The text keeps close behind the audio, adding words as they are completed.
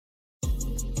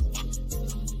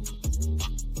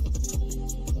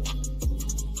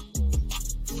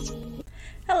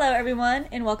Hello, everyone,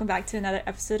 and welcome back to another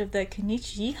episode of the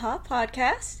Konnichiwa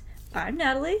podcast. I'm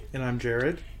Natalie. And I'm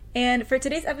Jared. And for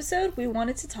today's episode, we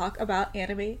wanted to talk about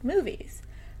anime movies.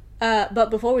 But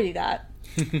before we do that,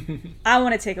 I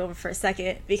want to take over for a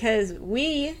second because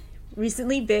we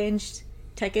recently binged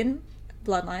Tekken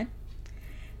Bloodline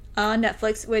on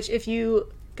Netflix, which if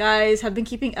you guys have been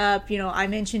keeping up, I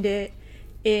mentioned it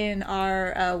in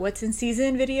our What's in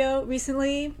Season video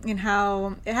recently and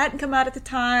how it hadn't come out at the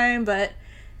time, but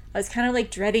I was kind of like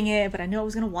dreading it, but I knew I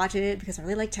was going to watch it because I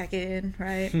really like Tekken,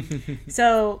 right?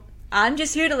 So I'm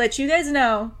just here to let you guys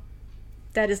know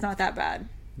that it's not that bad.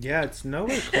 Yeah, it's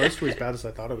nowhere close to as bad as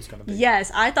I thought it was going to be.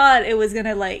 Yes, I thought it was going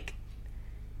to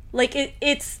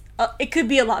it could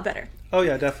be a lot better. Oh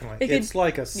yeah, definitely. It's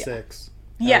like a 6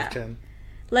 out of 10.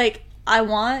 Like, I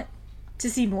want to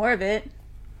see more of it,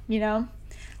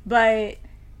 but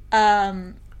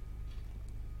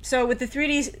so with the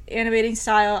 3D animating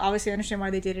style, obviously I understand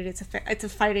why they did it. It's a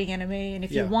fighting anime, and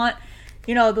if you want,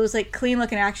 those like clean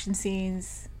looking action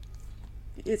scenes,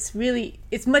 it's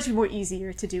much more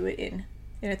easier to do it in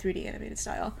a 3D animated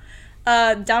style.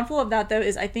 Downfall of that though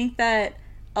is I think that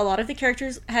a lot of the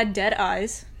characters had dead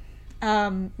eyes,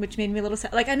 which made me a little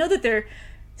sad. Like, I know that they're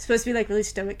supposed to be like really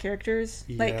stoic characters,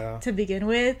 like to begin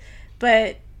with,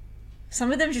 but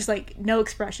some of them just like no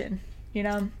expression,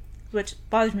 which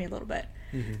bothers me a little bit.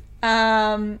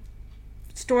 Mm-hmm.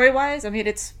 Story-wise, I mean,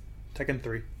 it's Tekken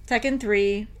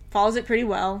 3 follows it pretty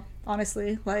well,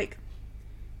 honestly, like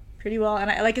pretty well. And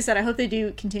like I said, I hope they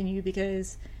do continue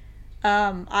because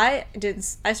I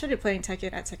started playing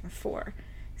Tekken at Tekken 4,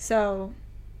 so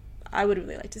I would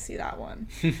really like to see that one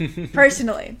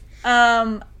personally.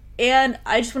 And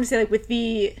I just want to say, like, with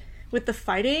the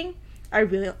fighting, I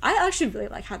actually really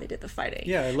like how they did the fighting.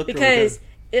 Yeah, it looked because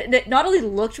really good. It not only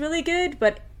looked really good,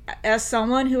 but as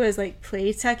someone who has like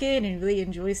played Tekken and really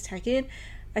enjoys Tekken,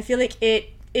 I feel like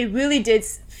it really did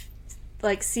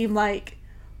like seem like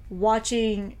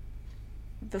watching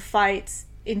the fights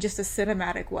in just a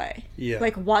cinematic way. Yeah.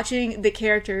 Like watching the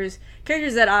characters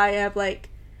that I have like,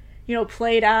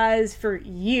 played as for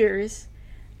years,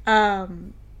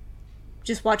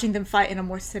 just watching them fight in a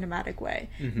more cinematic way.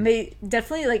 Mm-hmm. And they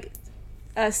definitely like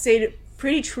stayed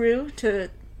pretty true to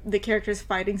the characters'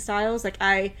 fighting styles. Like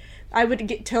I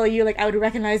would tell you, like, I would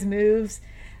recognize moves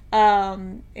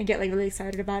and get like really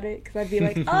excited about it because I'd be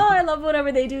like, oh, I love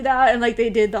whenever they do that. And like they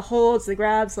did the holds, the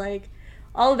grabs, like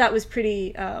all of that was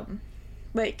pretty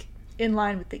like in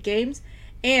line with the games,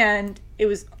 and it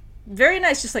was very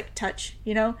nice, just like touch,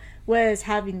 was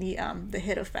having the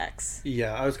hit effects.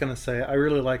 Yeah, I was gonna say I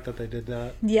really like that they did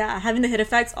that. Yeah, having the hit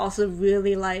effects also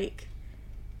really like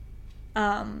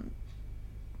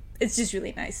it's just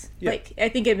really nice. Yeah. Like, I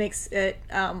think it makes it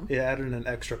it added an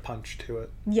extra punch to it.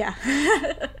 Yeah.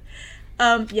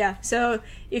 Yeah, so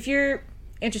if you're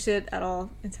interested at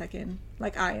all in Tekken,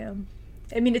 like I am,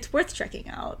 I mean, it's worth checking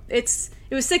out. It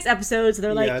was 6 episodes.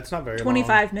 They're like it's not very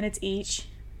 25 long. minutes each.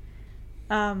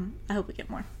 I hope we get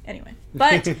more. Anyway,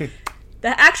 but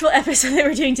the actual episode that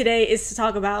we're doing today is to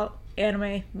talk about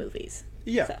anime movies.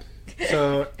 Yeah.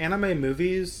 So anime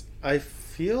movies, I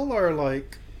feel, are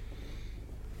like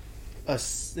a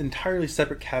entirely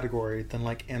separate category than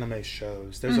like anime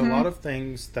shows. There's a lot of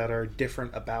things that are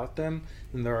different about them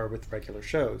than there are with regular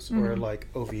shows or like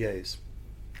OVAs.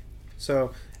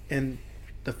 So, and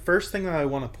the first thing that I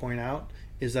want to point out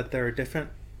is that there are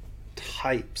different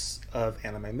types of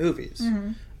anime movies.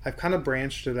 I've kind of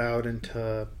branched it out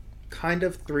into kind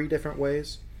of 3 different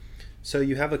ways. So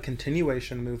you have a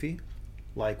continuation movie,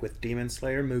 like with Demon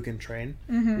Slayer Mugen Train,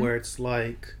 where it's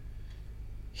like,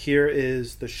 here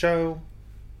is the show.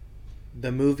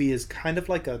 The movie is kind of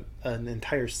like an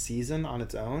entire season on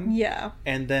its own. Yeah.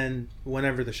 And then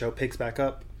whenever the show picks back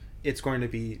up, it's going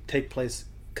to take place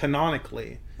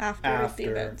canonically after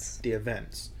the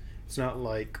events. It's not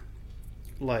like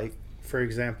for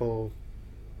example,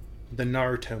 the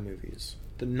Naruto movies.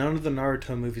 None of the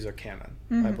Naruto movies are canon,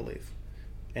 I believe.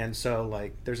 And so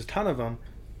like there's a ton of them,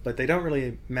 but they don't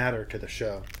really matter to the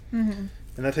show.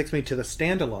 And that takes me to the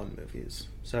standalone movies.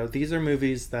 So these are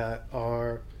movies that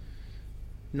are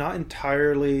not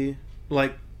entirely,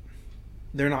 like,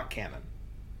 they're not canon.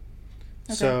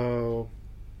 Okay. So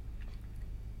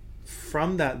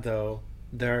from that, though,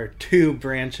 there are 2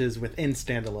 branches within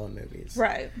standalone movies.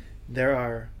 Right. There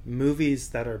are movies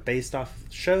that are based off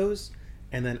of shows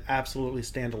and then absolutely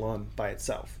standalone by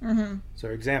itself. So,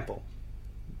 for example,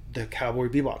 the Cowboy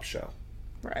Bebop show.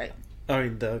 Right. I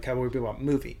mean, the Cowboy Bebop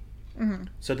movie.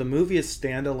 So the movie is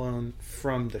standalone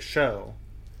from the show,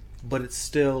 but it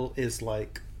still is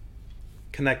like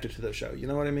connected to the show. You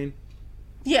know what I mean?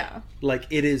 Yeah. Like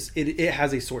it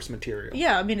has a source material.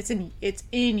 Yeah, I mean it's in it has a source material. Yeah, I mean it's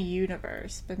in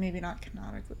universe, but maybe not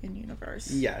canonically in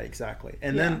universe. Yeah, exactly.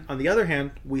 And then on the other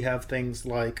hand, we have things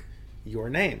like Your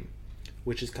Name,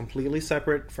 which is completely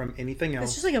separate from anything else.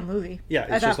 It's just like a movie. Yeah,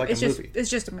 it's just like a movie. It's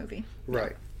just a movie.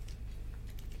 Right.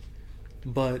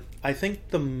 But I think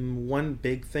the one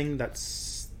big thing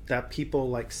that people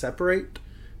like separate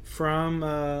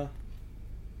from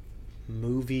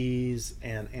movies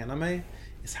and anime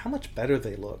is how much better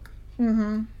they look.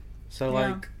 Mm-hmm. So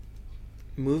like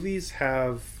movies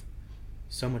have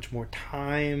so much more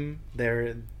time.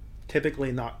 They're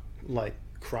typically not like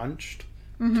crunched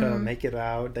to make it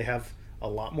out. They have a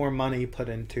lot more money put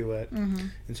into it,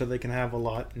 and so they can have a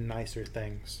lot nicer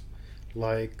things.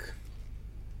 Like,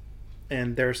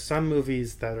 and there's some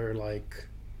movies that are like,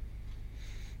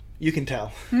 you can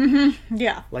tell. Mm-hmm.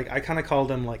 Yeah. Like I kind of call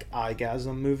them like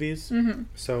eyegasm movies. Mm-hmm.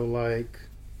 So like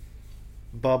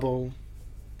Bubble,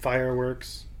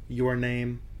 Fireworks, Your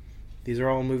Name. These are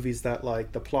all movies that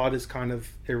like the plot is kind of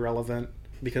irrelevant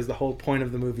because the whole point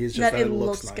of the movie is just that it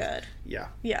looks nice. Good. Yeah.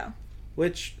 Yeah.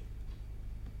 Which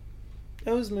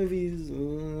those movies,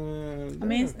 I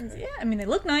mean, okay. yeah. I mean, they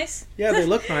look nice. Yeah, they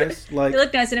look nice. Like they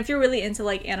look nice, and if you're really into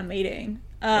like animating,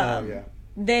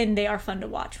 then they are fun to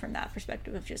watch from that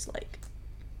perspective of just like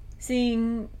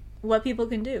seeing what people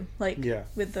can do, like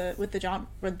with the genre,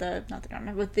 with the not the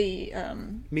genre, with the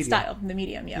style, the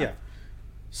medium. Yeah.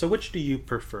 So, which do you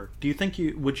prefer? Do you think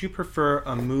would you prefer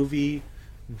a movie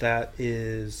that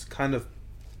is kind of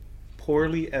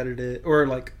poorly edited, or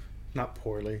like not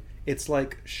poorly? It's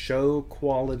like show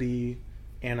quality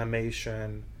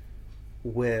animation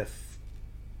with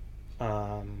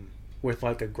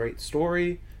like a great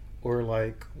story, or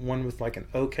like one with like an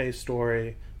okay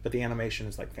story, but the animation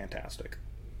is like fantastic.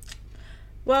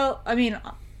 Well, I mean,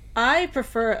 I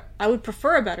would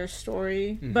prefer a better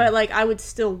story, but like I would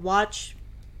still watch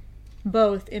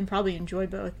both and probably enjoy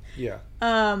both. Yeah.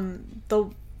 The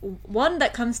one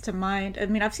that comes to mind, I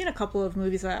mean, I've seen a couple of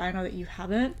movies that I know that you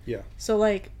haven't. Yeah. So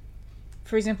like,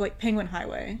 for example, like Penguin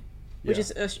Highway, which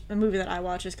is a movie that I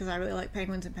watch just because I really like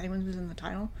penguins, and penguins was in the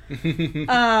title.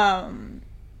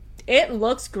 It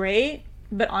looks great,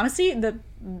 but honestly,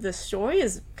 the story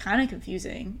is kind of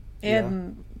confusing,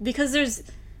 and because there's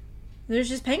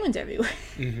just penguins everywhere.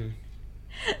 Mm-hmm.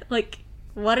 Like,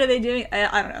 what are they doing?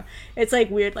 I don't know. It's like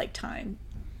weird, like time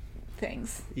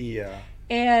things. Yeah.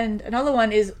 And another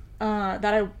one is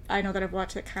that I know that I've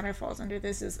watched that kind of falls under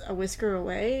this is A Whisker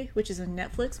Away, which is a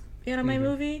Netflix anime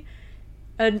movie.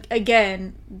 And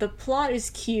again, the plot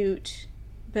is cute,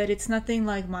 but it's nothing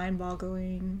like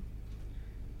mind-boggling.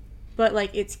 But like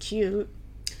it's cute,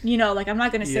 you know. Like I'm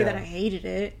not gonna say that I hated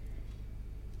it,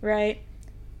 right?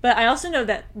 But I also know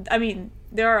that I mean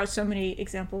there are so many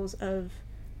examples of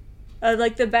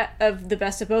like the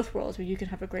best of both worlds, where you can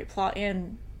have a great plot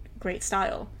and great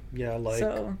style. Yeah, like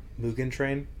Mugen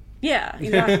Train. Yeah,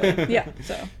 exactly. Yeah,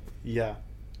 so. Yeah,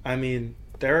 I mean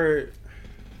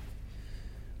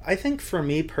I think for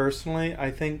me personally,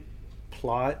 I think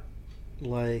plot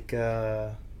like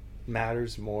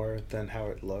matters more than how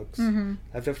it looks. Mm-hmm.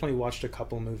 I've definitely watched a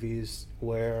couple movies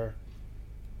where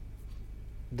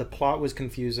the plot was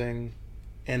confusing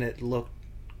and it looked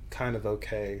kind of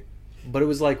okay, but it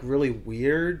was like really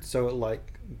weird, so it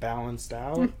like balanced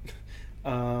out.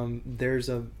 There's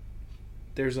a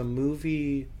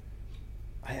movie,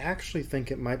 I actually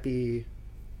think it might be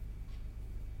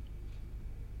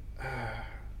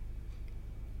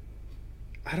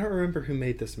I don't remember who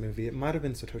made this movie. It might have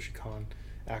been Satoshi Kon,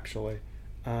 actually.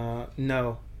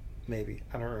 No, maybe.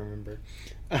 I don't remember.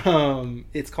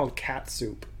 It's called Cat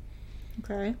Soup.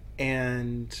 Okay.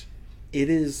 And it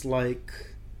is like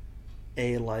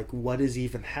what is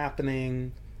even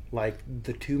happening? Like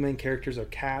the two main characters are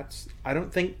cats. I'm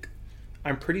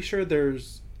pretty sure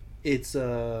there's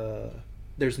no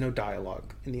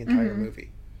dialogue in the entire movie.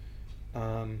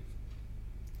 And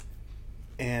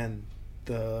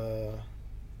the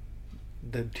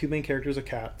two main characters are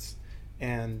cats,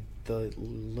 and the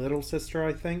little sister,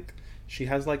 I think, she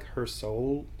has like her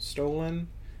soul stolen,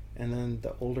 and then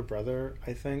the older brother,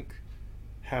 I think,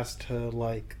 has to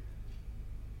like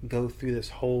go through this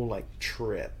whole like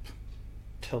trip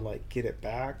to like get it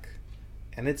back,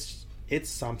 and it's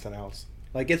something else.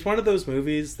 Like it's one of those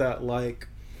movies that like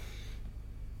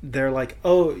they're like,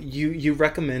 oh, you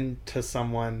recommend to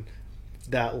someone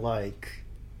that like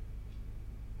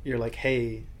you're like,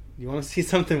 hey, you want to see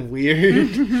something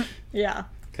weird? Yeah.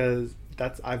 Because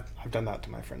I've done that to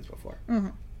my friends before.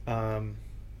 Mm-hmm.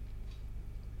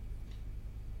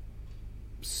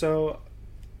 So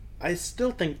I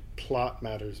still think plot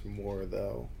matters more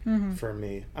though, for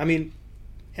me. I mean,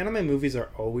 anime movies are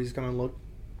always going to look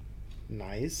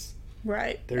nice.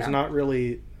 Right. There's not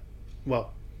really,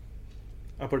 well,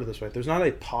 I'll put it this way. There's not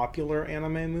a popular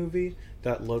anime movie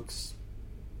that looks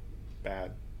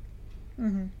bad.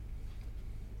 Mm-hmm.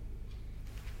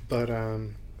 But,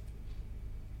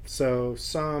 so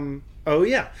some, oh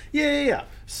yeah.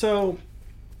 So,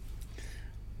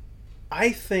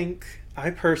 I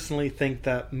personally think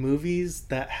that movies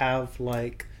that have,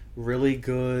 like, really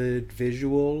good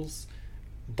visuals,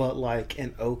 but, like,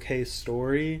 an okay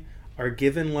story are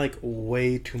given, like,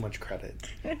 way too much credit.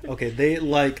 Okay,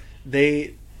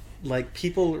 they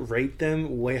people rate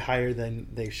them way higher than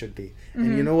they should be. Mm-hmm.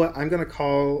 And you know what? I'm gonna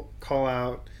call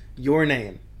out Your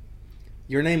Name.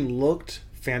 Your Name looked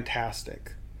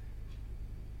fantastic.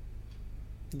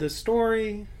 The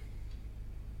story,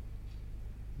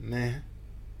 meh.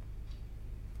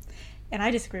 And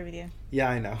I disagree with you. Yeah,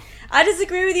 I know. I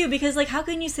disagree with you because, like, how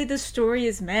can you say the story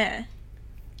is meh?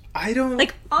 I don't...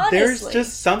 Like, honestly. There's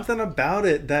just something about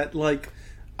it that, like,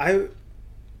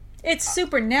 It's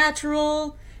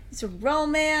supernatural. It's a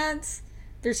romance.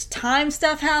 There's time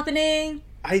stuff happening.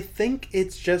 I think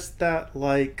it's just that,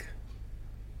 like...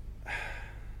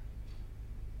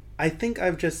 I think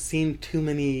I've just seen too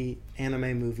many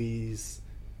anime movies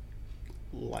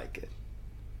like it.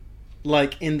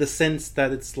 Like, in the sense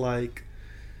that it's like...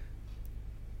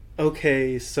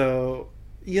 Okay, so...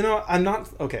 You know, I'm not...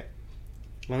 Okay.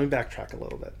 Let me backtrack a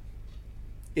little bit.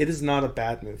 It is not a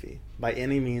bad movie. By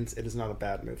any means, it is not a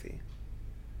bad movie.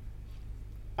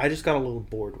 I just got a little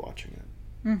bored watching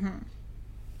it. Mm-hmm.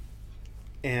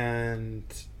 And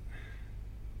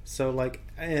so, like,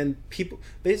 and people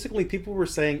were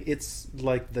saying it's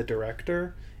like the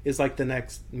director is like the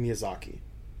next Miyazaki.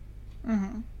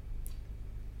 Mm-hmm.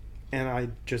 And I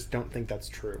just don't think that's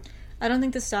true. I don't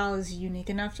think the style is unique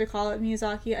enough to call it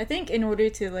Miyazaki. I think in order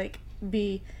to, like,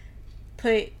 be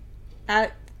put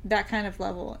at that kind of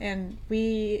level, and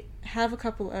we have a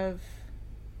couple of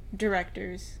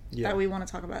directors that we want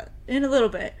to talk about in a little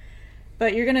bit,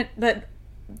 but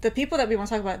the people that we want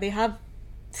to talk about, they have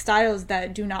styles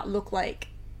that do not look like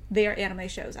they are anime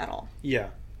shows at all. Yeah.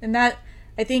 And that,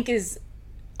 I think, is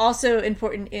also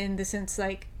important in the sense,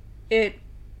 like, it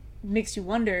makes you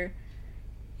wonder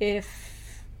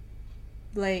if,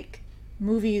 like,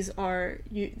 movies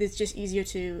it's just easier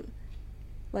to,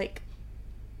 like,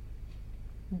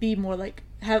 be more, like,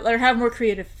 have more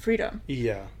creative freedom.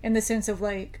 Yeah. In the sense of,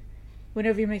 like,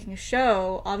 whenever you're making a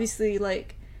show, obviously,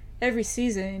 like, every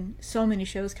season, so many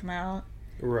shows come out.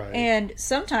 Right. And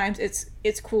sometimes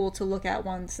it's cool to look at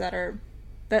ones that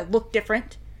look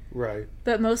different. Right.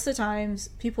 But most of the times,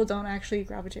 people don't actually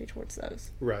gravitate towards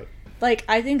those. Right. Like,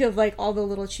 I think of, like, all the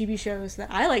little chibi shows that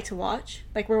I like to watch.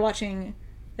 Like, we're watching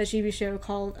a chibi show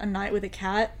called A Night with a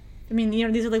Cat. I mean, you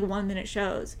know, these are, like, 1-minute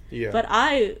shows. Yeah. But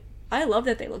I love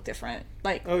that they look different.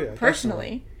 Like,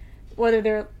 personally.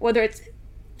 Definitely. Whether it's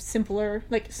simpler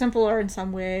in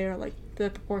some way, or, like, the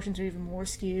proportions are even more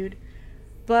skewed.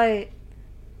 But,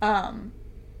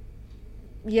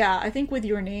 yeah, I think with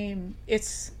Your Name,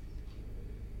 it's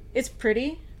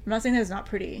pretty. I'm not saying that it's not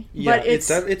pretty. Yeah, but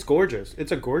it's gorgeous.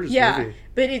 It's a gorgeous movie. Yeah,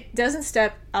 but it doesn't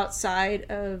step outside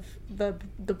of the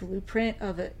blueprint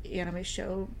of an anime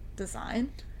show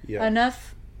design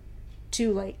enough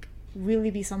to, like,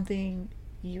 really be something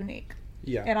unique.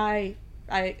 Yeah. And I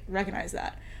recognize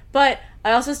that. But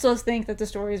I also still think that the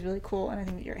story is really cool, and I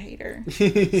think that you're a hater.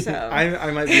 So I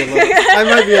might be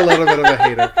a little bit of a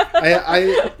hater.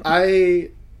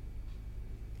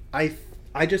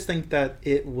 I just think that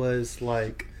it was,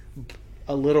 like,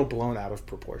 a little blown out of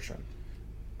proportion.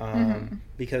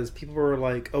 Because people were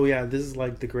like, oh yeah, this is,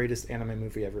 like, the greatest anime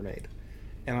movie ever made.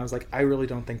 And I was like, I really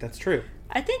don't think that's true.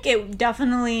 I think it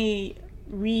definitely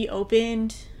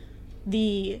reopened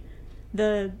the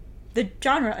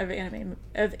genre of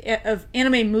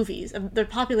anime movies, of the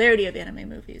popularity of anime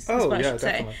movies. Oh, yeah,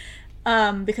 definitely.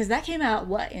 Say. Because that came out,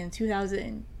 in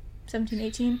 2017,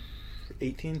 18?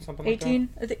 18, something like that? 18,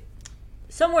 I think.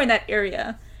 Somewhere in that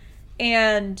area.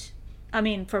 And, I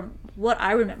mean, from what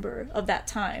I remember of that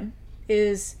time,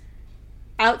 is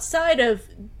outside of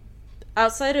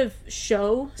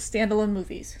show standalone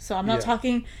movies. So I'm not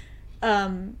talking...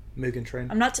 Mugen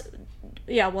Train? I'm not...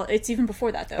 Yeah, well, it's even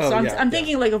before that, though. So I'm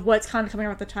thinking, like, of what's kind of coming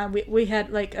out at the time. We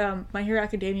had, like, My Hero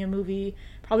Academia movie,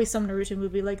 probably some Naruto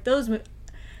movie, like, those...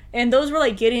 And those were,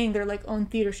 like, getting their, like, own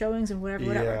theater showings and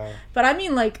whatever. Yeah. But I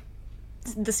mean, like,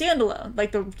 the standalone,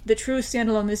 like, the true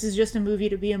standalone, this is just a movie,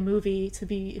 to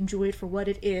be enjoyed for what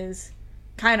it is,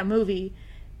 kind of movie.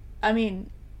 I mean,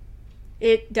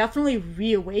 it definitely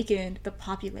reawakened the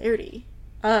popularity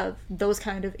of those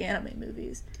kind of anime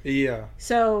movies. Yeah.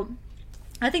 So...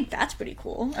 I think that's pretty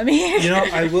cool. I mean,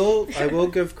 I will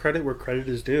give credit where credit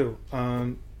is due.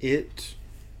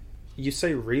 You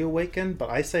say reawakened, but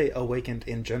I say awakened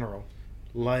in general.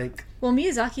 Like, well,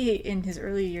 Miyazaki in his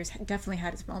early years definitely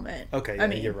had his moment. Okay, yeah, I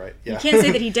mean, you're right. Yeah. You can't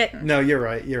say that he didn't. No, you're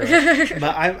right.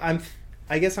 But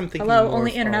I guess I'm thinking. Hello, more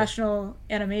only international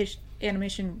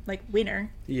animation like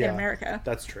winner in America.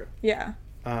 That's true. Yeah.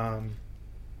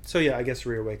 So yeah, I guess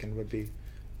reawakened would be.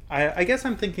 I guess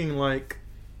I'm thinking like,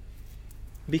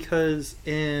 because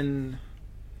in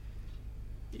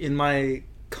my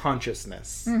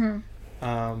consciousness,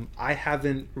 I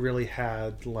haven't really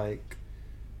had like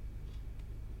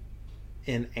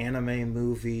an anime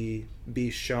movie be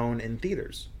shown in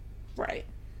theaters. Right.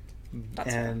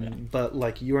 But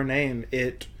like Your Name,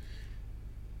 it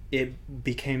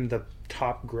became the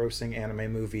top grossing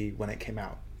anime movie when it came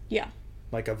out. Yeah.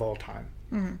 Like of all time.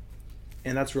 Mm-hmm.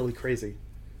 And that's really crazy.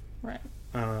 Right.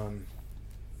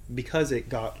 Because it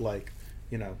got like,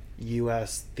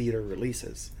 US theater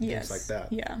releases and things like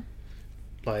that. Yeah.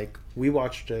 Like we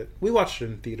watched it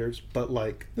in theaters, but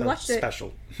like we watched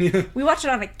special. We watched it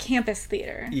on a campus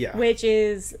theater. Yeah. Which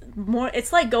is more,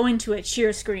 it's like going to a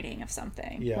cheer screening of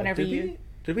something. Yeah. Whenever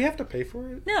did we have to pay for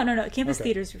it? No. Campus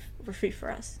theaters were free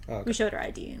for us. Oh, okay. We showed our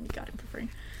ID and we got it for free.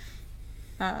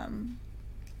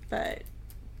 But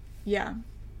yeah,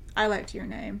 I liked Your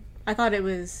Name. I thought it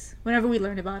was, whenever we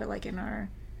learned about it, like in our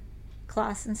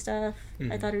class and stuff,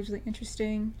 I thought it was really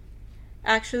interesting.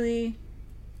 Actually,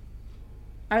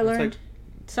 I learned.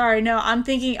 Sorry, no, I'm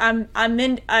thinking I'm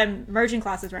merging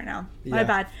classes right now. My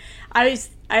bad.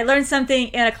 I learned something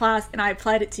in a class and I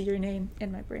applied it to Your Name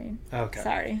in my brain. Okay.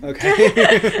 Sorry.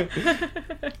 Okay.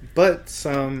 But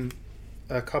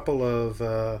a couple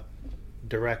of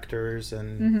directors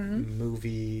and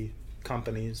movie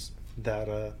companies that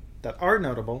are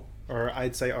notable, or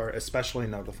I'd say are especially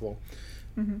notable.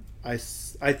 I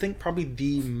think probably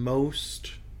the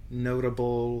most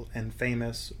notable and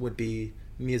famous would be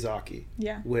Miyazaki.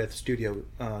 Yeah. With Studio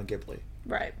Ghibli.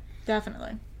 Right.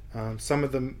 Definitely. Some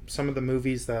of the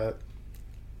movies that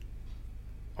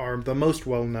are the most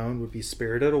well known would be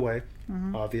Spirited Away,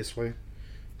 obviously,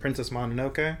 Princess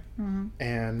Mononoke,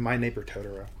 and My Neighbor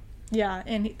Totoro. Yeah,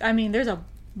 and I mean, there's a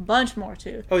bunch more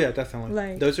too. Oh yeah, definitely.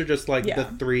 Like, those are just like the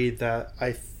three that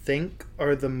I think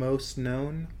are the most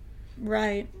known.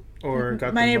 Right. Or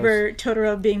got My Neighbor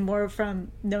Totoro being more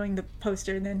from knowing the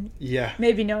poster than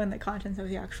maybe knowing the contents of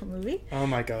the actual movie. Oh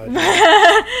my god.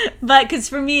 But because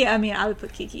for me, I mean, I would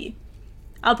put Kiki.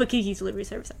 I'll put Kiki's Delivery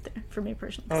Service up there for me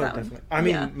personally. Oh, definitely. I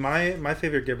mean, my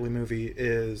favorite Ghibli movie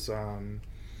is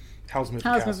Howl's Moving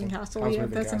Castle. Yeah,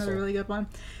 that's another really good one.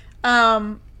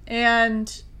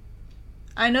 And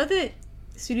I know that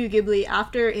Studio Ghibli,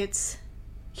 after its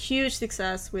huge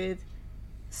success with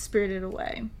Spirited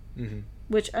Away,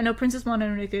 which I know Princess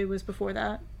Mononoke was before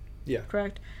that. Yeah.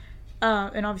 Correct?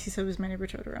 And obviously so was My Neighbor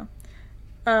Totoro.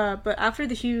 But after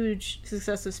the huge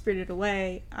success of Spirited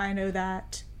Away, I know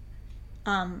that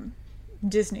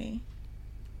Disney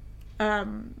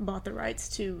bought the rights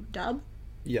to dub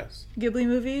Ghibli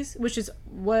movies, which is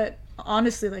what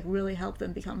honestly like really helped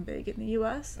them become big in the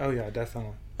US. Oh yeah,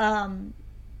 definitely.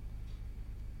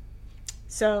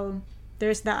 So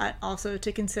there's that also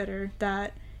to consider,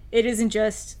 that it isn't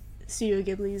just Studio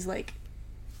Ghibli's like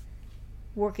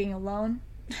working alone.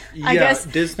 I guess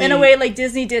Disney, in a way, like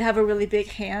Disney did have a really big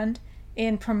hand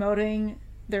in promoting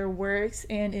their works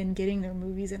and in getting their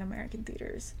movies in American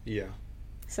theaters. Yeah.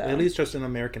 So at least just in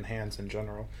American hands in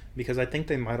general, because I think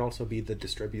they might also be the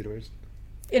distributors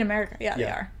in America. Yeah, they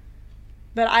are.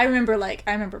 But I remember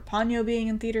Ponyo being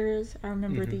in theaters. I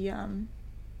remember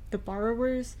the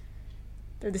Borrowers.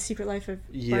 They're The Secret Life of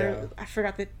I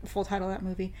forgot the full title of that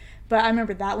movie, but I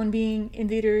remember that one being in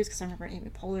theaters because I remember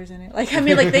Amy Poehler's in it. Like, I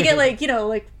mean, like they get like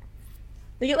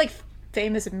they get like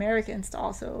famous Americans to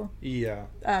also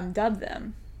dub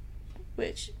them,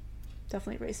 which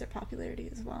definitely raised their popularity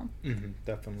as well.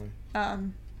 Definitely.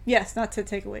 Yes, not to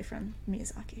take away from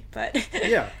Miyazaki, but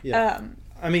yeah.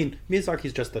 I mean,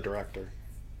 Miyazaki's just the director.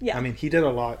 Yeah. I mean, he did a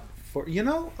lot for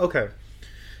okay.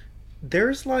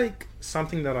 There's like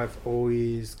something that I've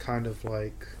always kind of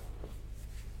like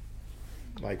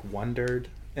wondered,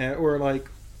 or like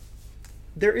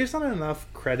there isn't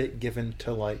enough credit given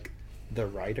to like the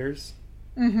writers.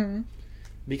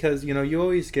 Because you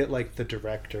always get like the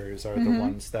directors are the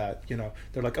ones that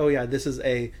they're like, oh yeah, this is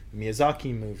a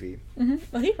Miyazaki movie.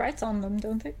 Well, he writes on them,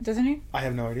 doesn't he? I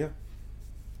have no idea.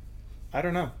 I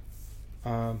don't know.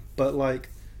 But like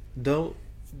though,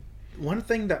 one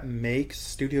thing that makes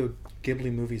Studio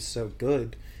Ghibli movies so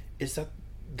good is that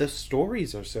the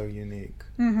stories are so unique.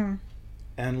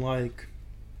 And like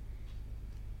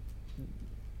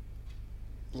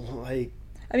like,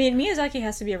 I mean, Miyazaki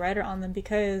has to be a writer on them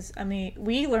because, I mean,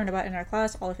 we learned about in our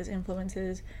class all of his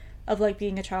influences of, like,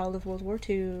 being a child of World War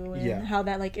II and how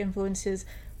that, like, influenced his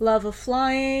love of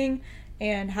flying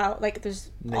and how, like,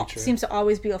 seems to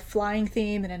always be a flying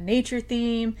theme and a nature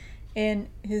theme in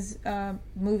his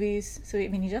movies. So, I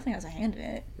mean, he definitely has a hand in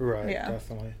it. Right,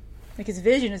 definitely. Like, his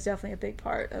vision is definitely a big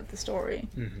part of the story.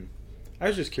 Mm-hmm. I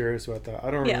was just curious about that.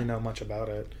 I don't really know much about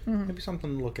it. Mm-hmm. Maybe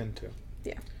something to look into.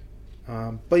 Yeah.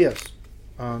 But yes,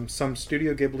 some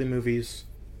Studio Ghibli movies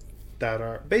that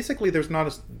are... Basically, there's not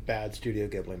a bad Studio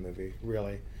Ghibli movie,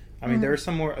 really. I mean, there are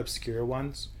some more obscure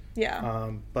ones.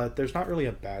 Yeah. But there's not really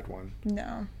a bad one.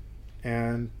 No.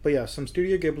 But yeah, some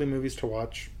Studio Ghibli movies to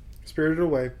watch. Spirited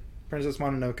Away, Princess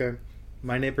Mononoke,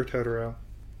 My Neighbor Totoro.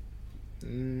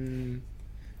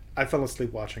 I fell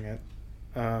asleep watching it.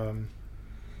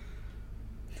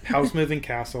 Howl's Moving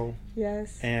Castle.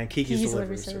 Yes. And Kiki's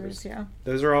Delivery Service. Yeah.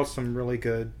 Those are all some really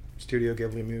good Studio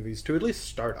Ghibli movies to at least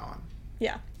start on.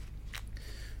 Yeah.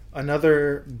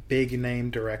 Another big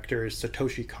name director is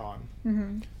Satoshi Kon.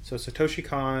 Mm-hmm. So Satoshi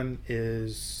Kon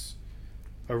is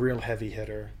a real heavy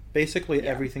hitter. Basically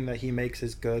everything that he makes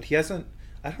is good.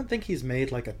 I don't think he's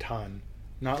made like a ton.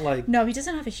 Not like... No, he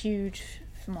doesn't have a huge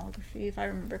filmography, if I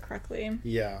remember correctly.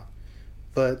 Yeah.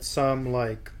 But some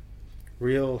like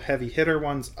real heavy hitter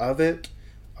ones of it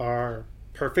are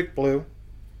Perfect Blue,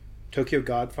 Tokyo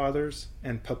Godfathers,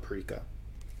 and Paprika.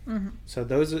 Mm-hmm. So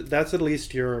that's at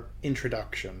least your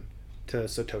introduction to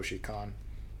Satoshi Kon.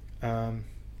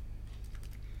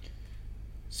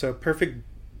 So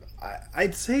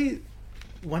I'd say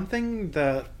one thing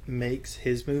that makes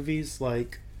his movies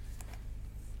like...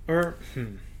 I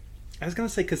was going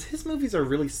to say, because his movies are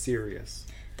really serious.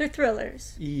 They're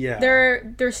thrillers. Yeah.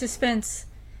 They're suspense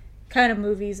kind of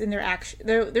movies in their action.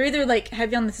 They're either like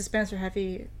heavy on the suspense or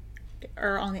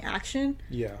on the action.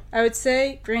 Yeah. I would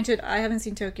say. Granted, I haven't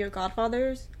seen Tokyo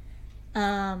Godfathers.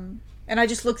 And I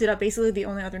just looked it up. Basically, the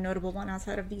only other notable one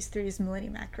outside of these three is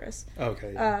Millennium Actress.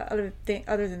 Okay. Yeah.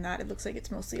 Other than that, it looks like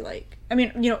it's mostly like... I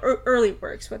mean, you know, early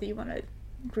works, whether you want to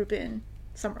group in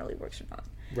some early works or not.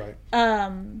 Right.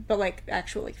 But like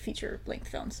actual like feature-length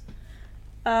films.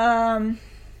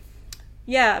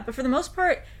 Yeah, but for the most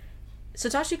part,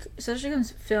 Satoshi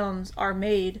Kon's films are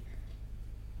made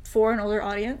for an older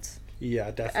audience.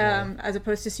 Yeah, definitely. As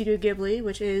opposed to Studio Ghibli,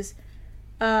 which is,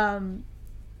 I'd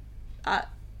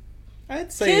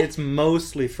say it's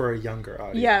mostly for a younger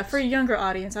audience. Yeah, for a younger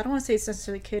audience. I don't want to say it's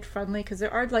necessarily kid-friendly, because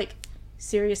there are, like,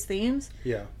 serious themes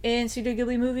in Studio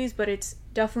Ghibli movies, but it's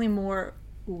definitely more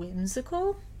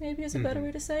whimsical, maybe is a better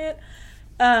way to say it.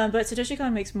 But Satoshi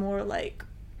Kon makes more, like...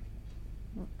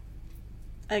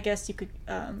 I guess you could...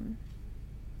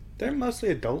 they're mostly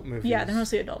adult movies. Yeah, they're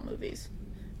mostly adult movies.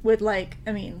 With, like,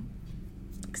 I mean,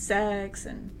 sex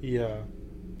and... Yeah.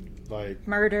 Like...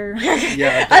 murder.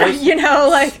 Yeah. You know,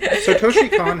 like...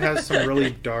 Satoshi Kon has some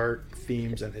really dark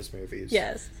themes in his movies.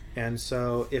 Yes. And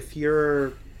so if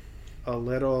you're a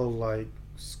little, like,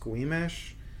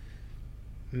 squeamish,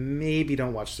 maybe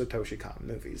don't watch Satoshi Kon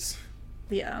movies.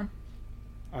 Yeah.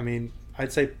 I mean,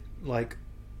 I'd say, like,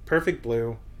 Perfect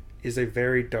Blue is a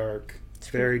very dark,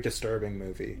 very disturbing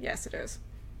movie. Yes, it is.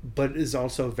 But it is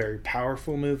also a very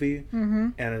powerful movie. Mm-hmm.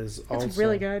 And is also... It's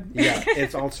really good. Yeah,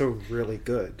 it's also really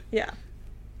good. Yeah.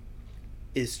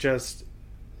 It's just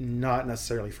not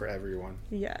necessarily for everyone.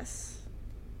 Yes.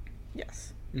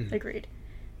 Yes. Mm-hmm. Agreed.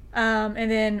 And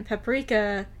then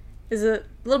Paprika is a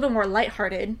little bit more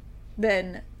lighthearted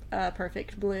than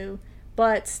Perfect Blue,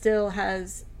 but still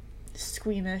has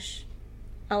squeamish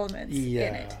elements in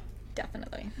it.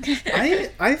 Definitely.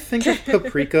 I think of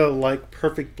Paprika like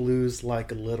Perfect Blue's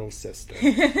like little sister.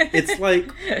 It's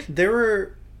like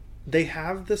they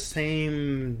have the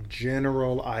same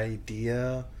general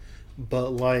idea, but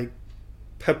like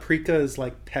Paprika is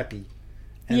like peppy.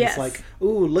 And it's like,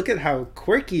 ooh, look at how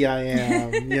quirky I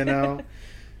am, you know?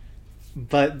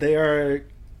 But they are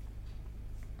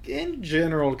in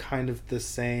general kind of the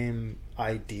same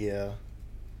idea.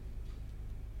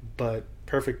 But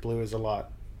Perfect Blue is a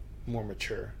lot more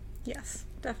mature. Yes,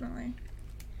 definitely.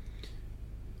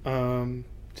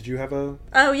 Did you have a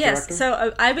yes. director?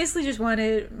 So I basically just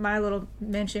wanted, my little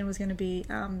mention was going to be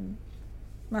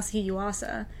Masaki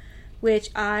Yuasa, which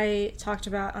I talked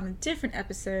about on a different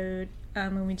episode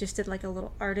when we just did like a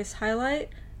little artist highlight.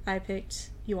 I picked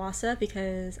Yuasa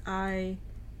because I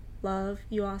love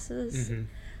Yuasa's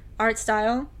art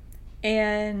style,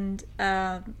 and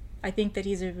I think that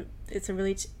it's a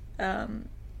really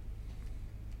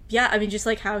I mean, just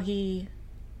like how he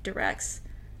directs,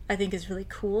 I think is really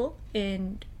cool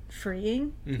and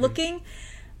freeing looking.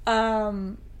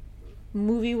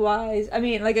 Movie wise, I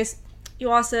mean, like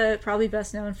Yuasa probably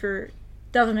best known for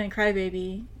Devilman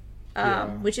Crybaby, Yeah.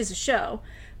 which is a show.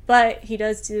 But he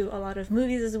does do a lot of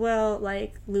movies as well,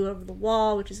 like Lou Over the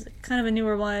Wall, which is kind of a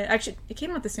newer one. Actually, it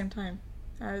came out at the same time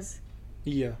as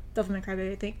Yeah. Devilman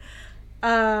Crybaby, I think.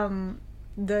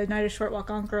 The Night of Short Walk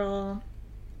On Girl,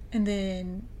 and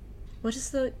then what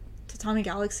is the Tatami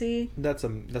Galaxy? That's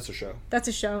a show. That's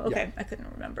a show. Okay, Yeah. I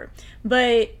couldn't remember,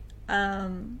 but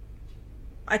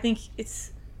I think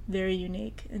it's very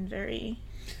unique and very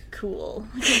cool.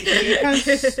 He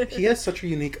has such a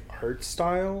unique art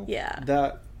style. Yeah.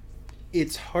 That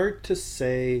it's hard to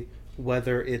say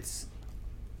whether it's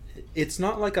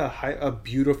not like a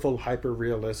beautiful hyper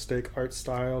realistic art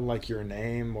style like Your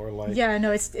Name or like Yeah, no,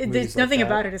 movies there's like nothing that.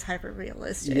 about it is hyper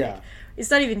realistic. Yeah. It's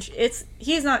not even.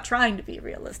 He's not trying to be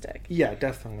realistic. Yeah,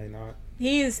 definitely not.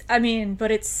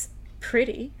 But it's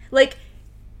pretty. Like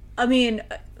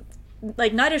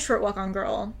Night of Short Walk On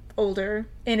Girl, older,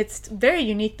 and it's very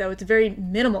unique though. It's very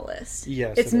minimalist.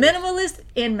 Yes, it's it is. minimalist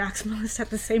and maximalist at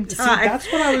the same See, time.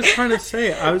 that's what I was trying to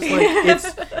say. I was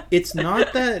like, it's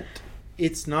not that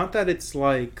it's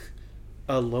like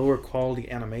a lower quality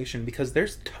animation because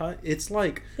there's There's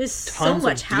so tons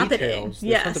much of happening. details.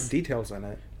 There's tons of details in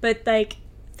it. But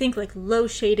think like low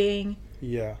shading.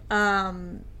 Yeah.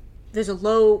 There's a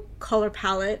low color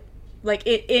palette, like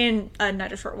in a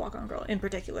Night of Short Walk On Girl in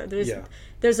particular.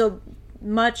 There's a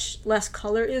much less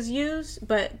color is used,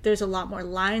 but there's a lot more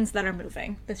lines that are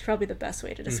moving. That's probably the best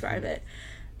way to describe it.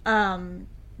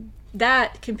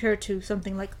 That compared to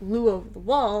something like Lou Over the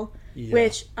Wall,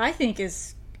 which I think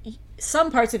is some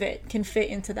parts of it can fit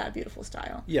into that beautiful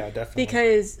style. Yeah, definitely.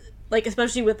 Because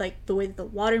especially with the way that the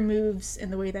water moves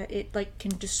and the way that it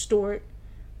can distort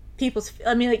people's.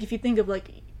 If you think of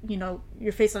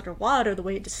your face underwater, the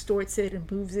way it distorts it and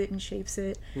moves it and shapes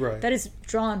it, Right. that is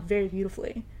drawn very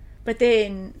beautifully. But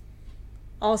then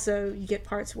also you get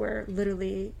parts where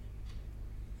literally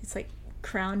it's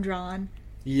crown drawn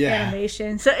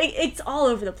animation. So it's all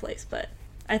over the place, but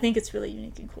I think it's really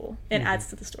unique and cool and adds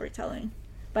to the storytelling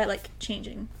by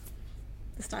changing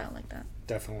the style like that.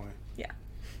 Definitely. Yeah.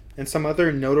 And some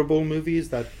other notable movies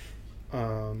that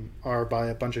are by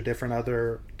a bunch of different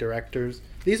other directors.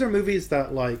 These are movies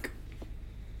that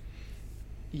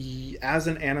as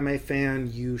an anime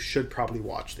fan, you should probably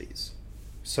watch these.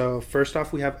 So first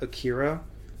off, we have Akira,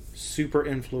 super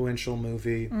influential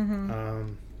movie.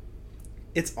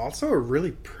 It's also a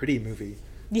really pretty movie.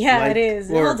 Yeah, it is.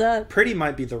 It holds up. Pretty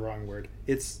might be the wrong word.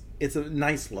 It's a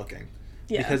nice looking.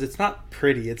 Yeah. Because it's not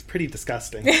pretty, it's pretty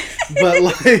disgusting. But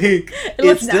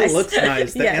it still looks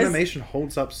nice. The animation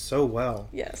holds up so well.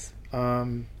 Yes.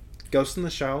 Ghost in the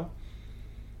Shell.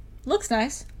 Looks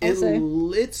nice.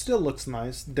 It still looks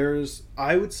nice.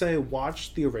 I would say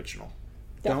watch the original.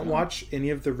 Definitely. Don't watch any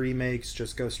of the remakes.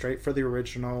 Just go straight for the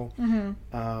original.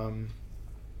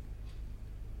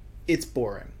 It's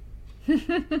boring.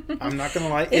 I'm not gonna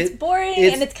lie. It's boring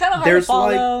and it's kind of hard to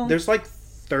follow. There's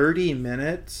 30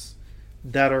 minutes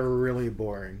that are really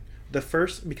boring. The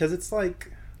first, because it's the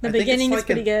beginning is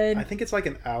pretty good. I think it's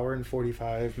an hour and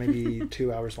 45, maybe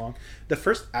 2 hours long. The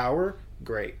first hour,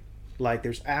 great.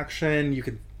 There's action, you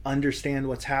can understand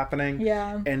what's happening.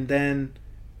 Yeah. And then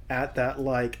at that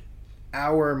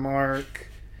hour mark,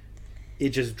 it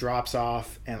just drops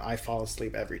off and I fall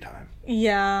asleep every time.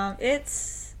 Yeah,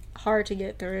 it's hard to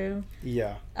get through.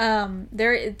 Yeah.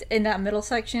 There in that middle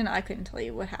section, I couldn't tell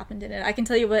you what happened in it. I can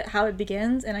tell you how it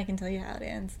begins and I can tell you how it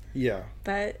ends. Yeah.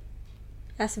 But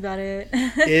that's about it.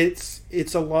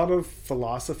 It's a lot of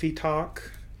philosophy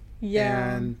talk.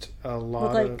 Yeah. And a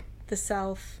lot with of the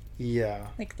self. Yeah.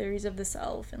 Theories of the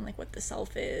self and what the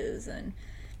self is, and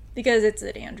because it's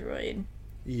an android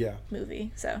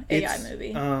movie, so AI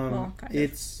movie. Well, kind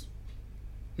of.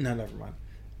 No, never mind.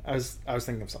 I was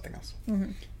thinking of something else.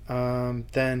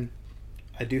 Then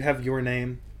I do have Your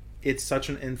Name. It's such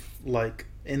an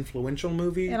influential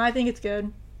movie, and I think it's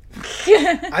good.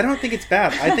 I don't think it's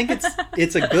bad. I think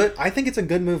it's a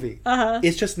good movie.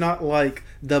 It's just not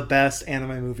the best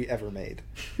anime movie ever made.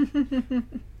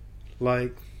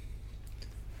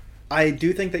 I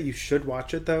do think that you should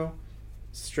watch it though,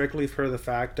 strictly for the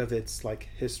fact of its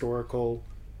historical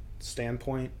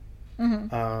standpoint.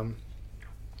 Then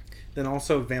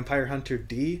also Vampire Hunter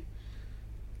D,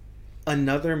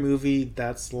 another movie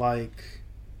that's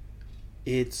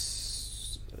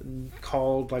it's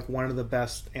called one of the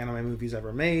best anime movies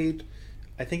ever made.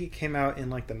 I think it came out in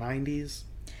the 90s.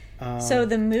 So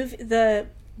the movie,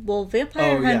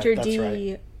 Vampire Hunter D,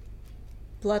 right.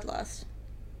 Bloodlust.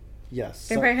 Yes.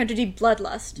 Vampire Hunter D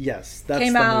Bloodlust. Yes, that's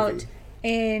came the out movie.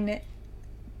 In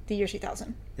the year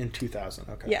 2000. In 2000,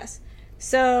 okay. Yes.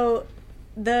 So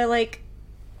the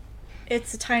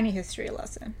it's a tiny history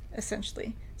lesson,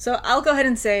 essentially. So I'll go ahead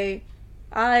and say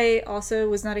I also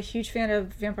was not a huge fan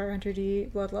of Vampire Hunter D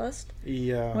Bloodlust.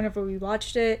 Yeah. Whenever we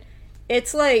watched it,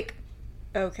 it's like,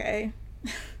 okay.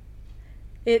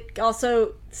 It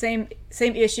also, same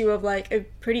issue of like a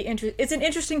pretty it's an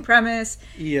interesting premise.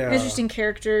 Yeah. Interesting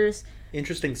characters.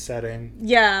 Interesting setting.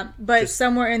 Yeah, but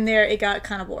somewhere in there it got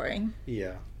kind of boring.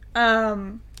 Yeah.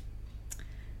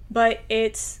 But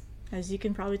it's, as you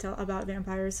can probably tell, about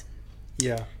vampires.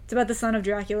 Yeah. It's about the son of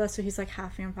Dracula, so he's like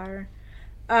half vampire.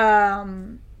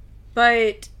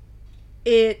 But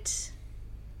it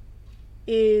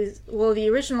is, well, the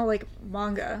original like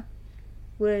manga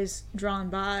was drawn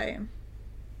by,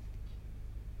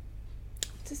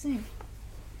 what's his name?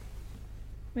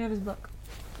 We have his book.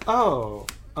 Oh,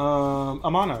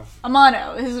 Amano.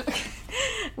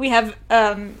 We have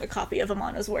a copy of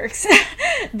Amano's works.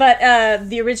 But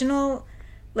the original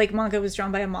like manga was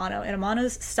drawn by Amano, and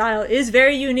Amano's style is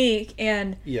very unique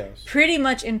and pretty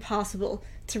much impossible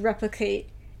to replicate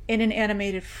in an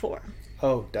animated form.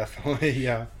 Oh, definitely,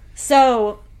 yeah.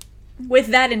 So, with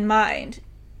that in mind,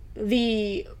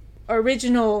 the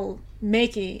original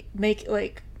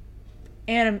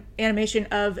animation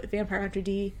of Vampire Hunter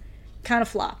D kind of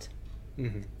flopped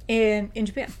in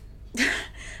Japan.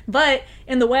 But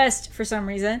in the West, for some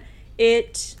reason,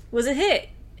 it was a hit,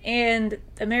 and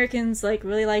Americans like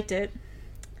really liked it.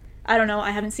 I don't know, I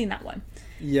haven't seen that one.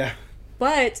 Yeah.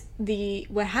 But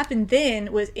what happened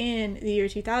then was in the year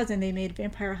 2000, they made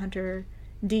Vampire Hunter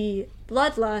D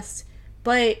Bloodlust,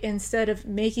 but instead of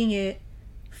making it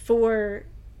for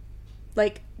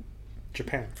like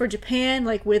Japan,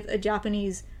 like with a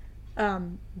Japanese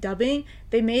dubbing,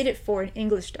 they made it for an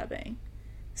English dubbing.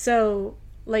 So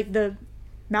like the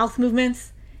mouth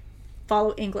movements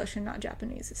follow English and not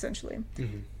Japanese, essentially.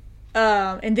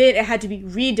 And then it had to be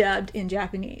redubbed in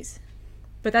Japanese,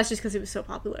 but that's just because it was so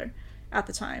popular at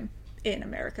the time in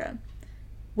America,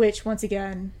 which once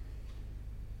again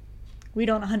we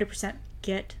don't 100%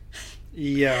 get.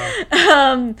 Yeah.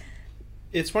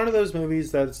 It's one of those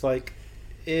movies that's like,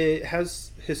 it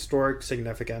has historic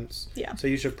significance. Yeah. So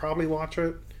you should probably watch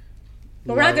it.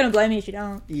 But we're not going to blame you if you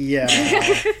don't. Yeah.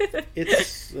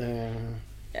 It's...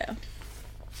 yeah.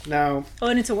 Now... Oh,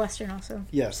 and it's a Western also.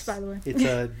 Yes. Just by the way. It's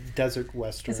a desert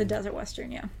Western. It's a desert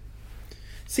Western, yeah.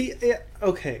 See,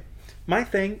 okay. My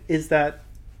thing is that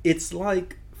it's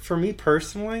like, for me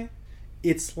personally,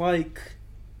 it's like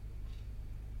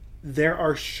there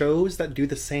are shows that do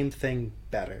the same thing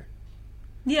better.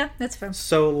 Yeah, that's fair.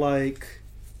 So, like,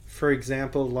 for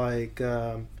example, like,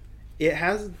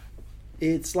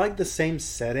 it's like the same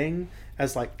setting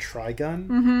as, like,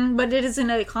 Trigun. But it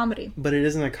isn't a comedy.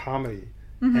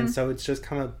 And so it's just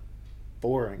kind of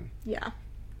boring. Yeah.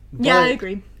 But, yeah, I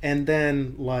agree. And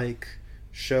then, like,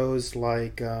 shows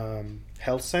like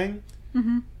Hellsing,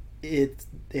 it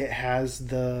has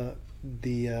the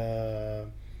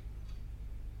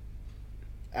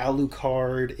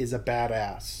Alucard is a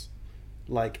badass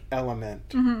like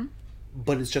element,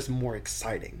 but it's just more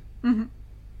exciting.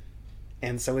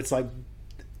 And so it's like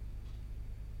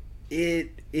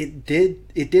it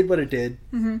did what it did,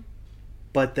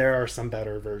 but there are some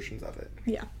better versions of it.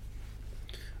 Yeah.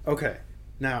 Okay,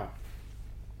 now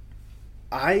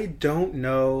I don't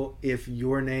know if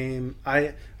Your Name...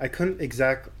 I couldn't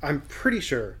exactly... I'm pretty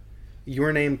sure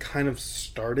Your Name kind of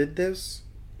started this.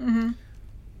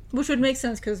 Which would make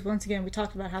sense, because once again, we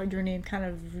talked about how Your Name kind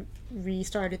of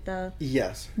restarted the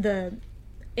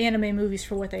anime movies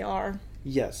for what they are.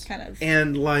 Yes. Kind of.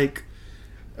 And like...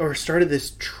 Or started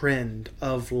this trend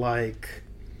of like...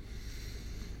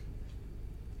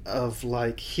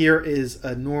 here is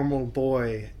a normal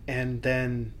boy, and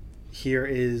then... here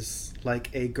is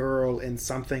like a girl and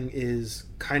something is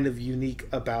kind of unique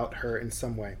about her in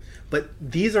some way. But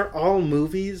these are all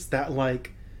movies that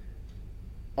like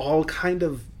all kind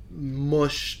of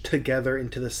mush together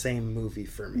into the same movie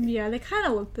for me. Yeah, they kind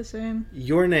of look the same.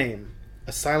 Your Name,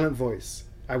 A Silent Voice,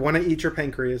 I Want to Eat Your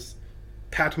Pancreas,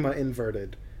 Patma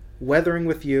Inverted, Weathering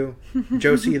with You,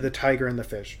 Josie the Tiger and the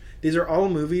Fish. These are all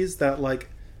movies that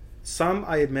like, some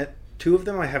I admit, 2 of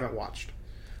them I haven't watched.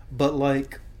 But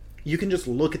like, you can just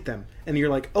look at them and you're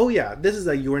like, oh yeah, this is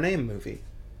a Your Name movie.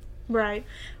 Right.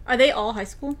 Are they all high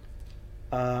school?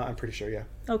 I'm pretty sure, yeah.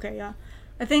 Okay, yeah.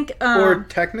 I think... or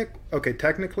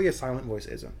technically A Silent Voice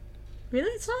isn't. Really?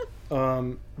 It's not?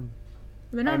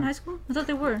 They're not in high school? I thought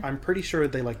they were. I'm pretty sure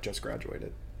they like just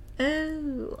graduated.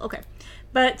 Oh, okay.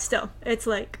 But still, it's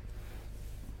like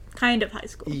kind of high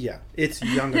school. Yeah, it's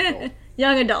young adult.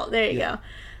 Young adult, there you go.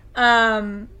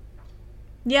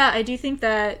 Yeah, I do think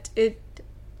that the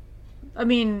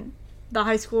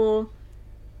high school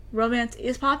romance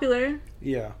is popular.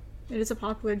 Yeah. It is a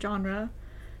popular genre.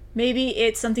 Maybe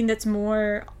it's something that's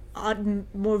more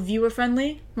more viewer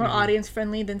friendly, more audience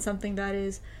friendly than something that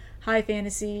is high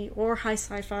fantasy or high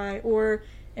sci-fi or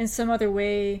in some other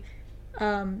way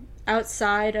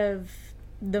outside of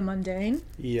the mundane.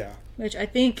 Yeah. Which I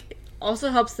think also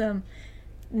helps them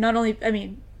not only, I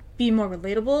mean, be more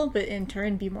relatable, but in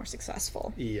turn be more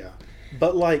successful. Yeah.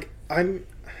 But like I've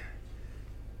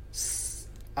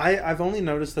only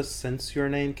noticed this since Your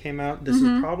Name came out. This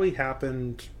has probably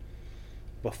happened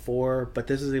before, but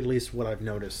this is at least what I've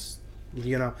noticed.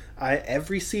 You know,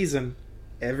 every season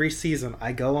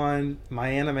I go on my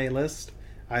anime list,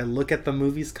 I look at the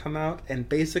movies come out, and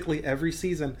basically every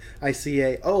season I see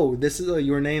this is a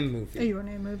Your Name movie. A Your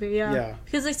Name movie, yeah. Yeah.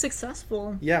 Because it's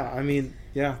successful. Yeah, I mean,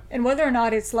 yeah. And whether or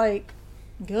not it's like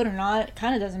good or not, it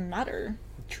kind of doesn't matter.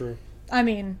 True. I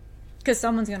mean, because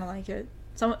someone's gonna like it.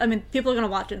 People are gonna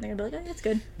watch it and they're gonna be like, "Oh, it's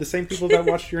good." The same people that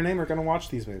watched Your Name are gonna watch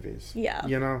these movies. Yeah.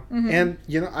 You know, and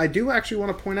I do actually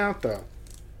want to point out though.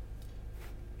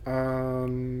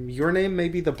 Your Name may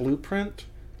be the blueprint,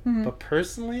 but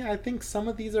personally, I think some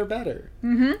of these are better.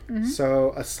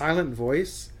 So, A Silent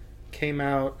Voice came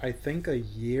out, I think, a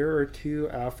year or two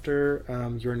after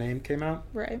Your Name came out.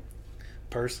 Right.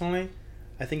 Personally,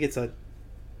 I think it's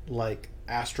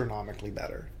astronomically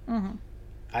better.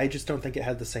 I just don't think it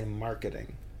had the same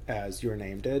marketing as Your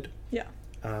Name did. Yeah.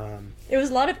 It was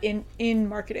a lot of in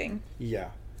marketing. Yeah.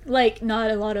 Like,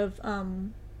 not a lot of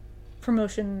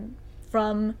promotion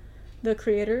from the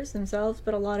creators themselves,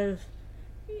 but a lot of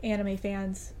anime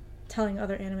fans telling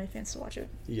other anime fans to watch it.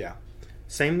 Yeah.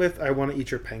 Same with I Want to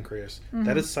Eat Your Pancreas.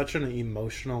 That is such an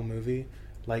emotional movie.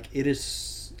 Like, it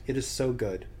is so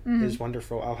good. It is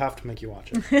wonderful. I'll have to make you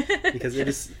watch it. Because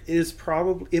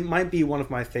it might be one of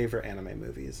my favorite anime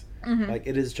movies. Like,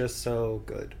 it is just so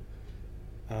good.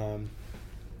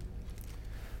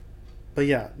 But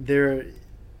yeah,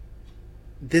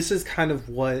 this is kind of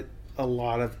what a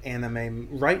lot of anime...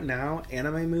 Right now,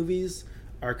 anime movies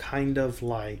are kind of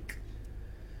like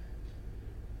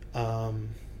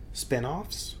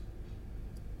spin-offs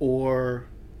or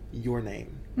Your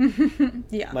Name.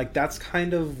 Yeah. Like, that's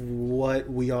kind of what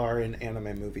we are in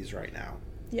anime movies right now.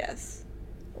 Yes.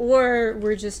 Or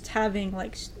we're just having,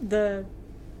 like, the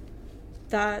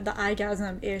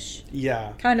orgasm-ish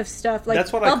kind of stuff. Like,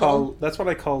 that's what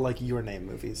I call like Your Name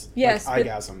movies. Yes. Like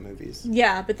orgasm movies.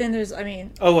 Yeah, but then there's, I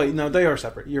mean... Oh, wait, no, they are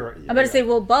separate. You're right. I'm about to say,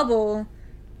 well, Bubble...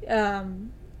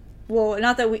 well,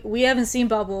 not that we haven't seen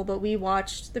Bubble, but we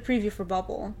watched the preview for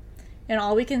Bubble. And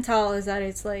all we can tell is that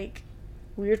it's, like,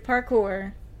 weird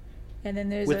parkour. And then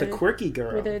there's a quirky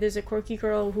girl. There's a quirky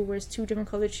girl who wears 2 different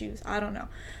colored shoes. I don't know.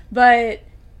 But,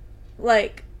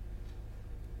 like...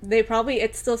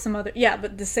 it's still some other,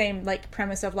 but the same, like,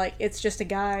 premise of, like, it's just a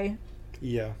guy.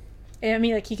 Yeah. And I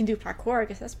mean, like, he can do parkour, I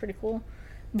guess that's pretty cool.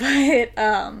 But,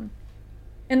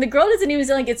 and the girl doesn't even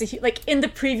sound like it's like, in the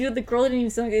preview, the girl didn't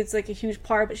even sound like it's, like, a huge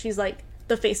part, but she's, like,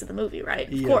 the face of the movie,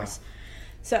 right? Of course.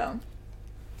 So,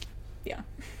 yeah.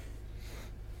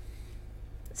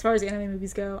 As far as anime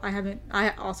movies go,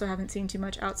 I also haven't seen too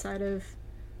much outside of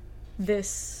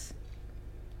this.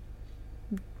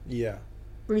 Yeah.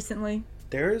 Recently.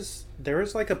 There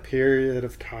was like a period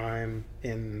of time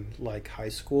in like high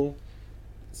school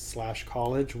 /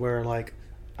 college where like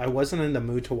I wasn't in the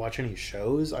mood to watch any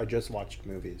shows. I just watched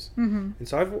movies, and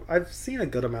so I've seen a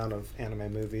good amount of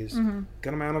anime movies.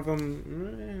 Good amount of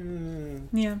them.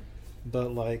 Yeah.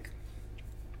 But like,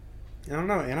 I don't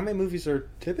know. Anime movies are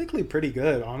typically pretty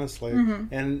good, honestly,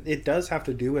 and it does have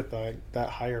to do with that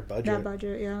higher budget. That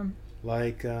budget, yeah.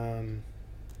 Like,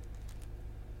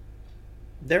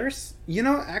 there's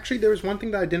one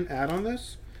thing that I didn't add on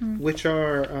this, which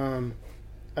are,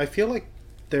 I feel like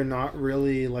they're not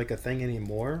really like a thing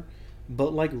anymore,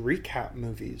 but like recap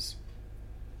movies.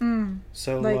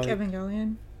 So like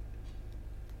Evangelion?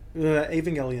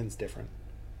 Evangelion's different.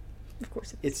 Of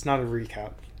course it's not a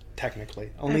recap, technically.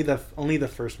 Only the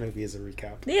first movie is a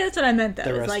recap. Yeah, that's what I meant though.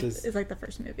 The rest it's like the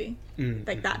first movie.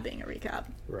 Like that being a recap.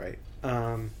 Right.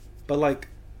 But like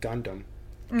Gundam.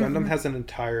 Gundam has an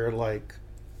entire like,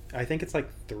 I think it's like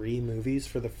 3 movies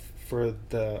for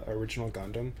the original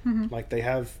Gundam. Like they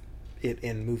have it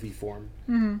in movie form,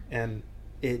 and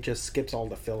it just skips all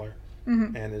the filler,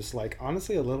 and is like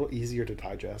honestly a little easier to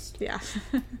digest. Yeah.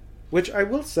 Which I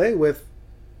will say with,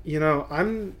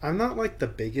 I'm not like the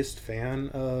biggest fan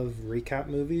of recap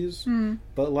movies,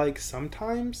 but like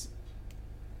sometimes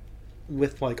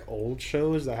with like old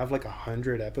shows that have like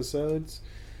 100 episodes.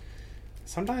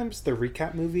 Sometimes the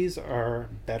recap movies are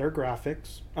better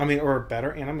graphics, or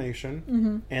better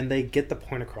animation, and they get the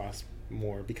point across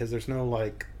more because there's no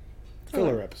like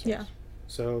filler episodes. Yeah.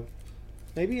 So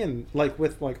maybe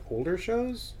with older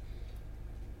shows,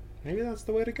 maybe that's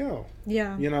the way to go.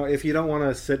 Yeah. If you don't want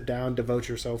to sit down, devote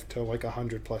yourself to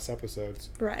 100+ episodes.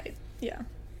 Right. Yeah.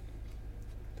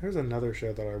 There's another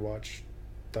show that I watched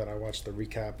the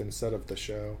recap instead of the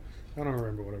show. I don't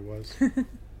remember what it was.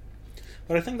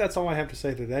 But I think that's all I have to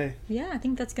say today. Yeah, I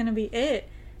think that's going to be it.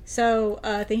 So,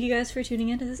 thank you guys for tuning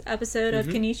into this episode of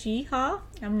Kanichi Yeehaw.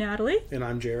 I'm Natalie. And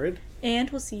I'm Jared. And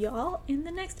we'll see y'all in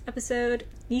the next episode.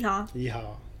 Yeehaw.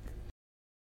 Yeehaw.